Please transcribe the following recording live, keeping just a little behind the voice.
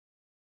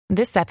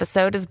This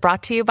episode is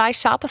brought to you by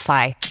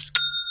Shopify.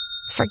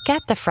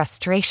 Forget the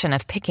frustration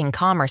of picking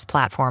commerce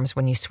platforms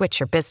when you switch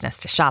your business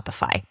to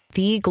Shopify,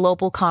 the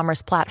global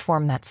commerce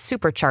platform that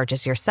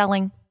supercharges your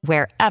selling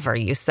wherever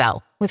you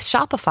sell. With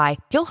Shopify,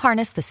 you'll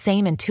harness the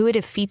same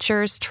intuitive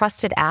features,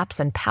 trusted apps,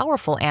 and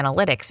powerful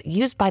analytics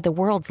used by the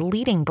world's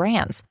leading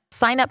brands.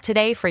 Sign up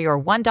today for your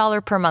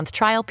 $1 per month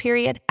trial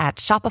period at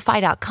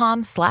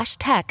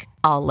shopify.com/tech,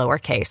 all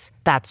lowercase.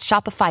 That's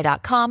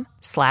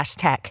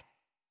shopify.com/tech.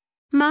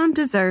 Mom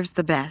deserves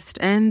the best,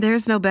 and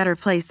there's no better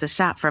place to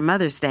shop for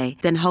Mother's Day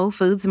than Whole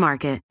Foods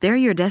Market. They're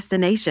your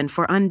destination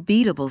for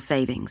unbeatable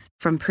savings,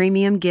 from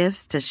premium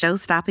gifts to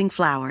show-stopping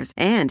flowers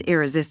and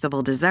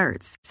irresistible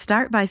desserts.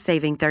 Start by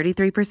saving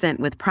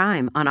 33% with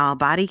Prime on all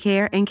body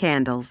care and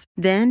candles.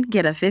 Then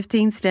get a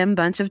 15-stem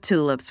bunch of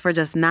tulips for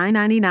just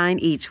 $9.99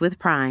 each with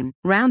Prime.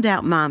 Round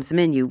out Mom's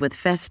menu with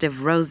festive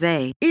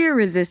rosé,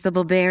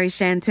 irresistible berry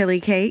chantilly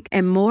cake,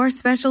 and more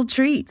special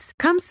treats.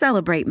 Come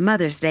celebrate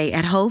Mother's Day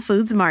at Whole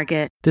Foods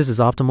Market. This is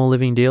Optimal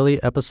Living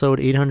Daily, episode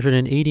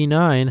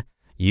 889.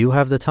 You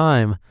have the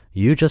time.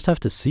 You just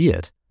have to see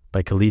it.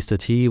 By Kalista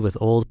T with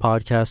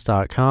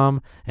oldpodcast.com.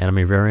 And I'm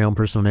your very own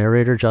personal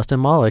narrator,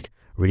 Justin Malik,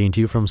 reading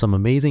to you from some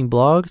amazing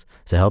blogs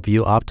to help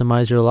you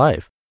optimize your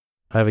life.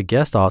 I have a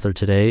guest author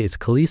today. It's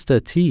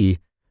Kalista T,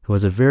 who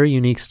has a very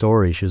unique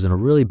story. She was in a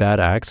really bad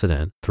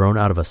accident, thrown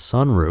out of a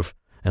sunroof,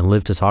 and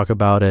lived to talk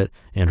about it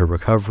and her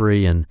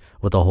recovery and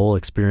what the whole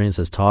experience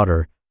has taught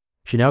her.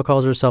 She now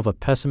calls herself a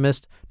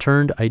pessimist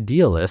turned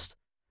idealist,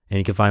 and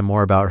you can find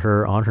more about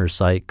her on her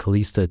site,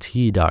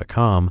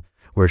 KalistaT.com,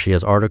 where she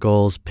has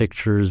articles,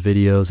 pictures,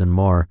 videos, and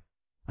more.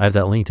 I have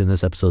that linked in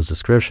this episode's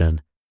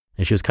description.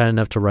 And she was kind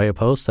enough to write a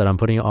post that I'm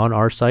putting on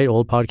our site,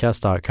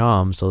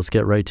 oldpodcast.com. So let's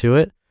get right to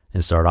it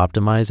and start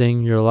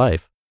optimizing your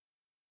life.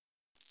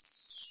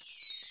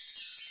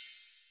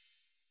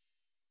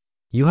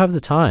 You have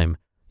the time.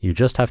 You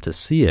just have to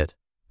see it.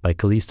 By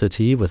Kalista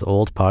T with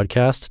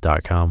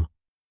oldpodcast.com.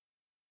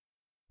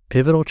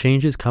 Pivotal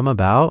changes come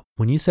about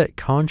when you set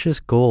conscious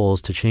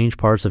goals to change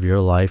parts of your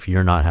life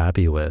you're not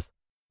happy with.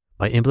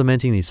 By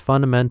implementing these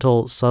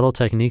fundamental, subtle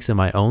techniques in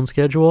my own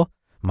schedule,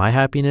 my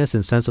happiness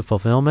and sense of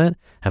fulfillment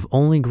have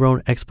only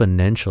grown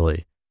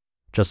exponentially.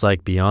 Just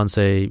like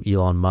Beyonce,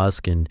 Elon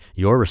Musk, and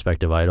your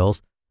respective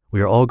idols, we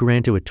are all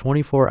granted with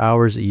 24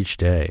 hours each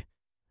day.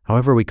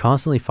 However, we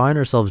constantly find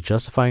ourselves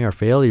justifying our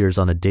failures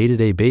on a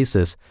day-to-day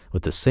basis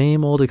with the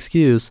same old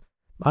excuse,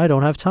 I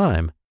don't have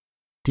time.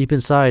 Deep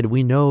inside,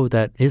 we know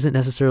that isn't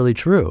necessarily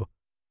true.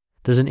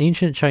 There's an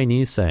ancient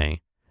Chinese saying,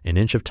 an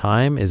inch of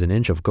time is an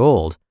inch of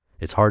gold.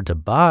 It's hard to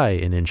buy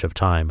an inch of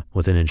time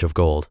with an inch of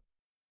gold.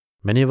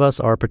 Many of us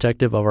are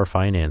protective of our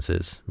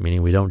finances,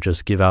 meaning we don't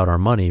just give out our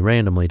money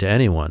randomly to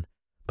anyone.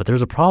 But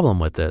there's a problem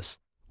with this.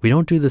 We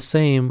don't do the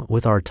same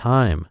with our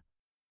time.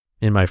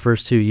 In my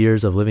first 2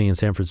 years of living in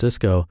San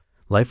Francisco,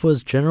 life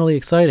was generally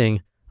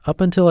exciting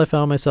up until I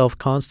found myself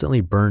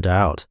constantly burnt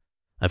out.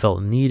 I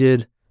felt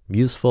needed,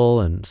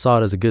 useful, and saw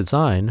it as a good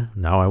sign.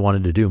 Now I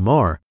wanted to do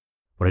more.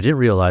 What I didn't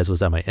realize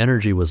was that my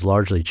energy was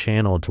largely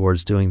channeled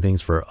towards doing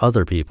things for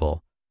other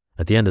people.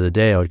 At the end of the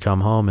day, I would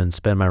come home and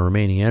spend my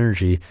remaining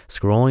energy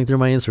scrolling through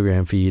my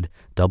Instagram feed,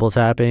 double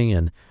tapping,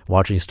 and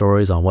watching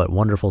stories on what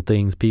wonderful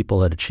things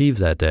people had achieved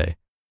that day.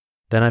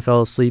 Then I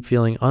fell asleep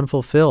feeling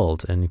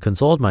unfulfilled and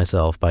consoled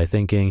myself by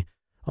thinking,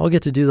 I'll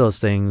get to do those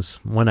things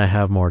when I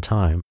have more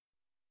time.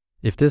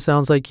 If this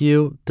sounds like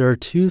you, there are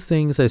 2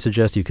 things I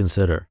suggest you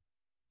consider.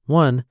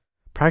 1,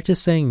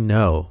 practice saying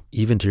no,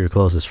 even to your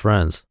closest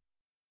friends.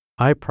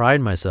 I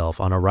pride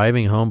myself on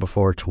arriving home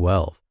before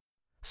 12.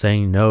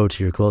 Saying no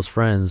to your close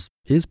friends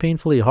is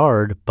painfully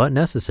hard, but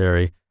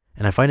necessary,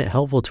 and I find it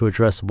helpful to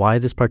address why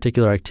this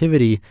particular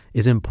activity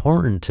is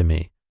important to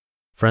me.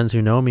 Friends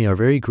who know me are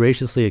very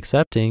graciously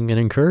accepting and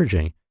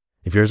encouraging.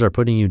 If yours are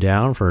putting you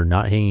down for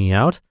not hanging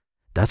out,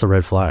 that's a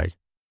red flag.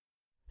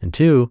 And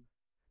 2,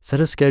 set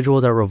a schedule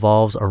that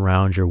revolves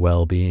around your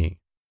well-being.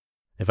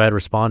 If I had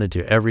responded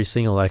to every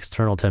single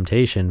external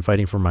temptation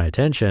fighting for my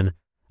attention,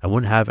 I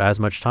wouldn't have as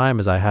much time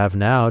as I have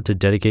now to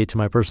dedicate to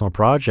my personal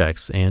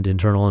projects and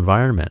internal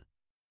environment.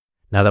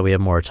 Now that we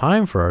have more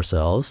time for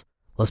ourselves,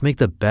 let's make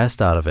the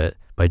best out of it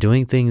by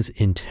doing things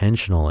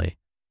intentionally.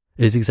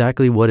 It is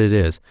exactly what it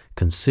is.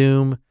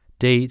 Consume,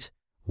 date,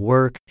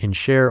 work, and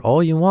share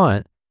all you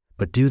want,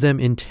 but do them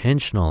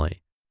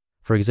intentionally.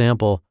 For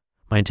example,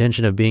 my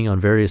intention of being on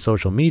various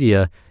social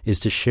media is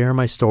to share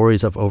my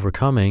stories of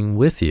overcoming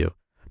with you,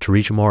 to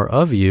reach more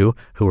of you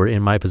who are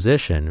in my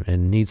position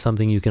and need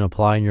something you can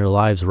apply in your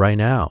lives right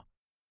now.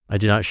 I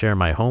do not share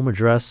my home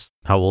address,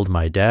 how old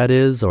my dad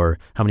is, or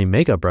how many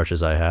makeup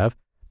brushes I have,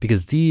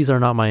 because these are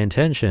not my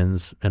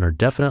intentions and are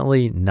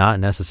definitely not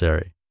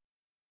necessary.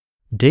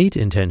 Date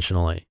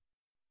intentionally.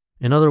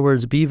 In other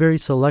words, be very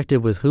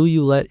selective with who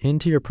you let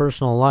into your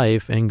personal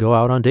life and go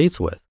out on dates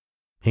with.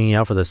 Hanging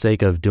out for the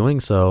sake of doing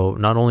so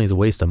not only is a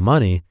waste of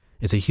money,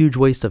 it's a huge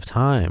waste of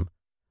time.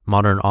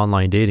 Modern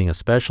online dating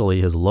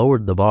especially has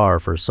lowered the bar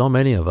for so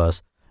many of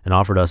us and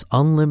offered us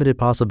unlimited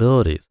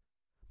possibilities.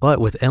 But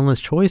with endless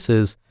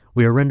choices,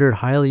 we are rendered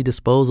highly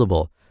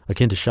disposable,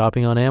 akin to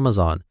shopping on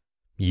Amazon.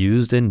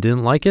 Used and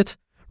didn't like it?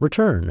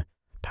 Return.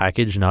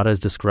 Package not as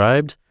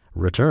described?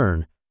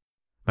 Return.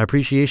 My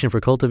appreciation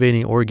for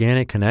cultivating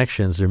organic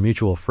connections through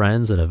mutual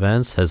friends and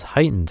events has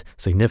heightened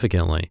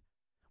significantly.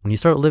 When you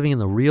start living in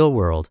the real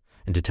world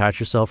and detach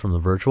yourself from the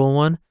virtual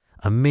one,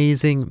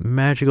 amazing,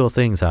 magical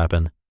things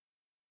happen.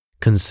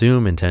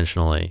 Consume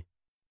intentionally.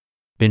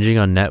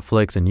 Binging on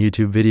Netflix and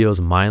YouTube videos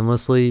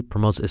mindlessly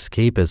promotes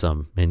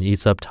escapism and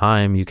eats up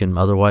time you can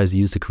otherwise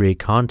use to create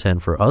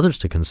content for others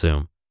to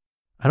consume.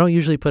 I don't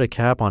usually put a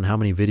cap on how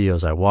many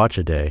videos I watch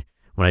a day.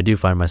 When I do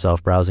find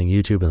myself browsing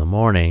YouTube in the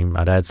morning,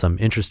 I'd add some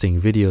interesting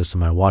videos to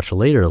my watch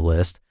later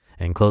list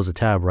and close the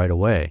tab right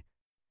away.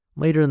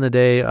 Later in the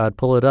day, I'd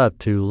pull it up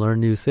to learn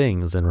new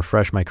things and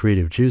refresh my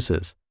creative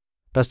juices.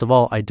 Best of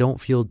all, I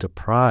don't feel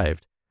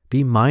deprived.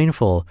 Be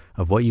mindful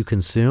of what you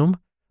consume,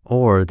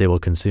 or they will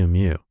consume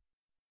you.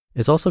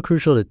 It's also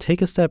crucial to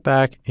take a step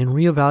back and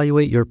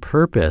reevaluate your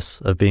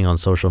purpose of being on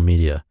social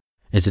media.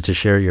 Is it to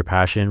share your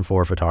passion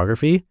for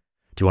photography?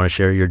 Do you want to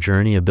share your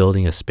journey of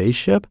building a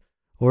spaceship?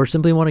 Or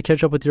simply want to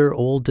catch up with your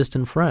old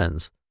distant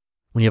friends?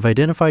 When you've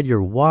identified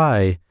your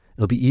why,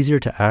 it'll be easier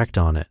to act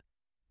on it.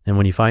 And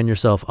when you find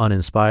yourself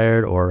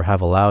uninspired or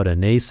have allowed a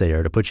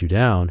naysayer to put you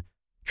down,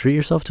 treat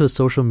yourself to a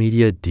social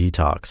media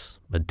detox,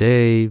 a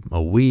day,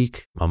 a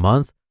week, a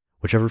month,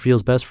 whichever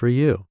feels best for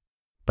you.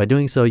 By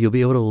doing so, you'll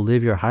be able to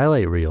live your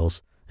highlight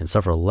reels and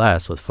suffer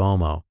less with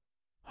FOMO.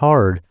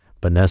 Hard,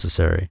 but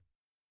necessary.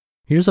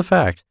 Here's a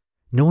fact.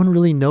 No one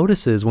really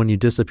notices when you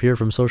disappear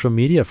from social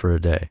media for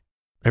a day.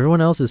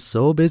 Everyone else is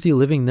so busy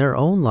living their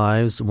own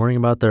lives, worrying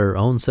about their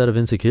own set of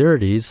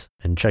insecurities,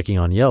 and checking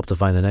on Yelp to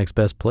find the next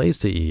best place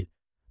to eat.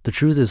 The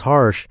truth is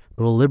harsh,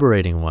 but a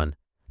liberating one.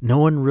 No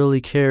one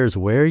really cares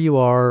where you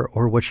are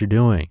or what you're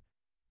doing.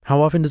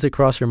 How often does it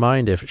cross your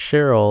mind if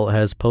Cheryl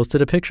has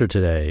posted a picture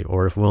today,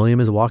 or if William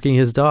is walking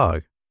his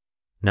dog?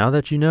 Now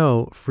that you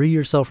know, free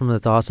yourself from the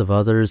thoughts of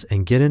others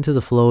and get into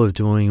the flow of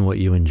doing what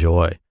you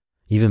enjoy.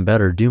 Even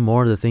better, do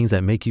more of the things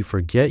that make you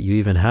forget you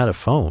even had a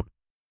phone.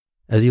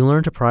 As you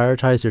learn to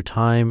prioritize your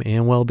time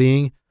and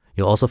well-being,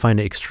 you'll also find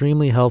it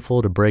extremely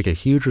helpful to break a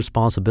huge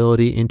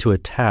responsibility into a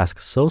task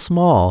so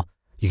small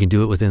you can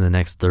do it within the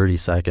next 30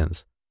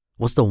 seconds.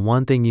 What's the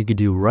one thing you could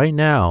do right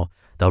now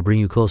that'll bring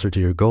you closer to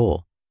your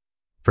goal?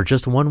 For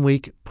just 1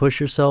 week,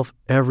 push yourself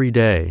every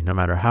day, no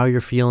matter how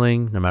you're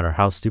feeling, no matter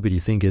how stupid you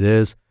think it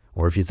is,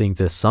 or if you think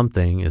this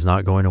something is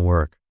not going to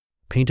work.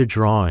 Paint a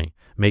drawing,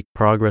 make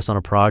progress on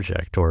a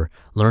project, or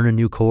learn a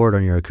new chord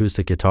on your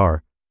acoustic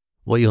guitar.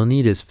 What you'll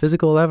need is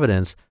physical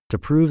evidence to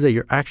prove that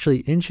you're actually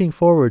inching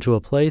forward to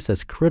a place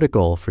that's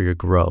critical for your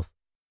growth.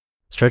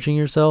 Stretching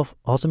yourself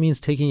also means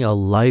taking a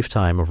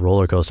lifetime of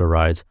roller coaster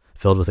rides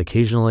filled with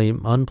occasionally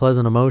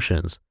unpleasant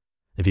emotions.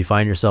 If you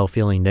find yourself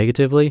feeling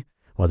negatively,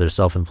 whether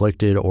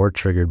self-inflicted or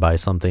triggered by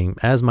something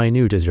as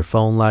minute as your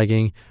phone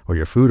lagging or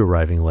your food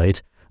arriving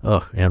late,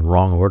 and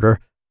wrong order,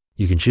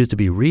 you can choose to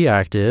be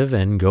reactive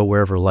and go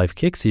wherever life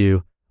kicks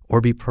you,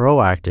 or be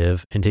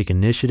proactive and take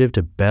initiative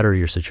to better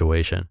your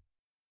situation.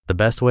 The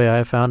best way I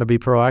have found to be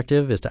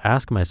proactive is to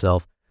ask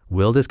myself,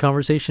 will this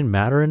conversation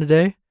matter in a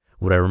day?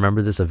 Would I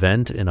remember this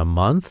event in a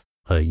month,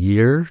 a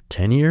year,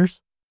 10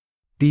 years?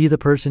 Be the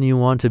person you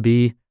want to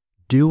be,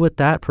 do what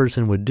that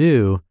person would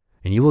do,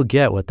 and you will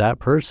get what that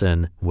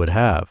person would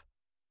have.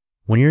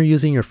 When you're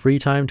using your free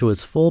time to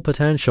its full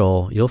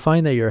potential, you'll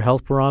find that your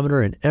health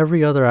barometer and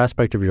every other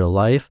aspect of your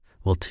life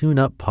will tune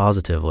up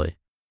positively.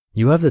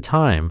 You have the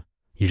time,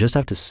 you just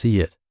have to see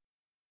it.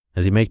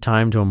 As you make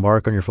time to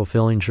embark on your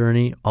fulfilling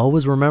journey,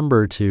 always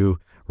remember to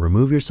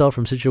remove yourself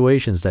from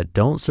situations that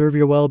don't serve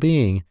your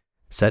well-being,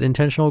 set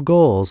intentional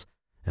goals,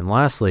 and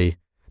lastly,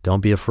 don't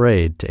be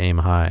afraid to aim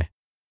high.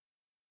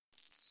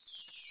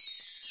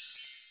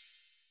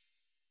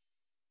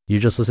 You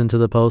just listened to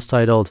the post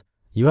titled,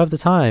 "You Have the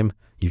Time,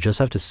 You Just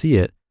Have to See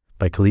It"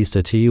 by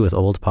Calista T with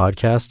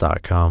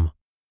oldpodcast.com.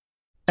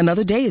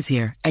 Another day is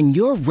here, and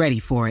you're ready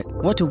for it.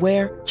 What to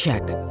wear?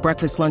 Check.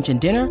 Breakfast, lunch,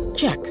 and dinner?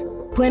 Check.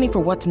 Planning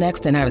for what's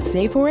next and how to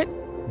save for it?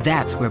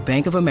 That's where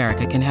Bank of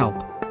America can help.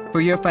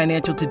 For your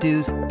financial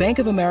to-dos, Bank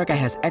of America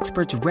has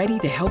experts ready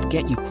to help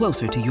get you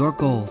closer to your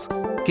goals.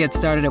 Get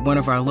started at one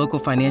of our local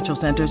financial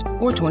centers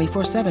or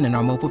 24/7 in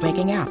our mobile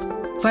banking app.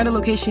 Find a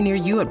location near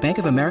you at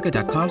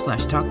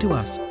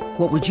bankofamerica.com/talktous.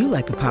 What would you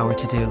like the power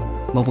to do?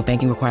 Mobile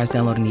banking requires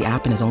downloading the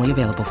app and is only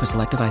available for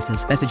select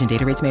devices. Message and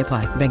data rates may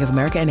apply. Bank of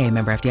America N.A.,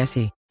 member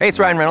FDIC. Hey, it's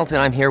Ryan Reynolds,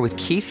 and I'm here with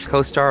Keith,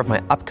 co-star of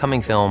my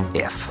upcoming film,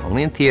 If,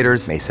 only in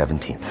theaters May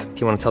 17th. Do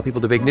you want to tell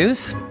people the big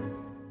news?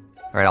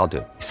 All right, I'll do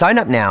it. Sign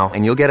up now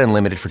and you'll get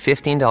unlimited for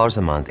 $15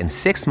 a month and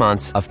 6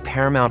 months of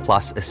Paramount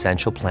Plus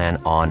Essential Plan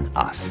on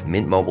us.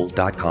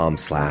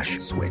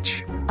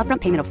 MintMobile.com/switch.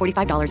 Upfront payment of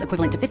 $45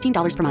 equivalent to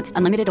 $15 per month.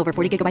 Unlimited over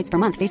 40 gigabytes per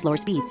month. Face lower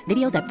speeds.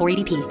 Videos at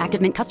 480p.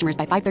 Active Mint customers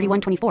by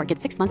 531.24 get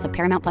 6 months of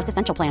Paramount Plus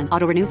Essential Plan.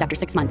 Auto renews after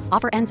 6 months.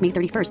 Offer ends May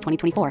 31st,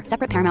 2024.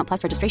 Separate Paramount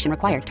Plus registration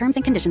required. Terms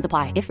and conditions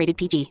apply if rated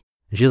PG.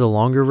 She has a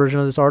longer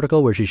version of this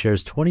article where she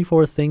shares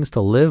 24 things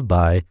to live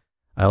by.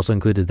 I also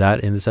included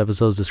that in this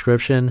episode's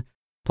description.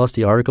 Plus,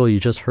 the article you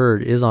just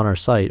heard is on our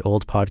site,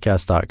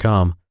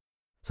 oldpodcast.com.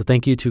 So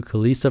thank you to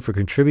Calista for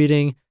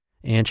contributing,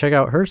 and check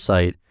out her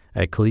site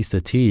at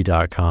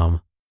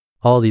calistatea.com.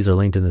 All of these are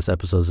linked in this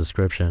episode's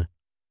description.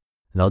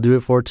 And that'll do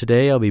it for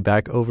today. I'll be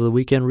back over the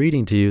weekend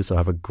reading to you, so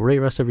have a great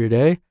rest of your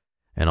day,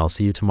 and I'll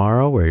see you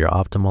tomorrow where your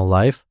optimal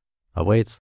life awaits.